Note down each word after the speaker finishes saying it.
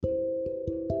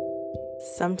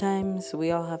Sometimes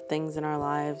we all have things in our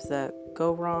lives that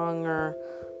go wrong or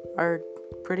are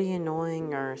pretty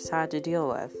annoying or sad to deal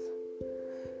with.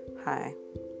 Hi.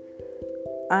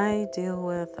 I deal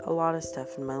with a lot of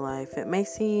stuff in my life. It may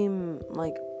seem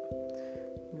like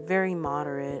very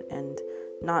moderate and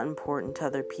not important to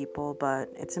other people, but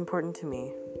it's important to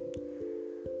me.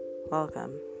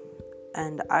 Welcome.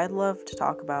 And I'd love to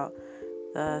talk about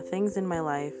the things in my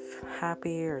life,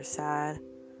 happy or sad.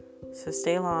 So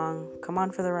stay along, come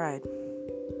on for the ride.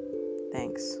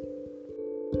 Thanks.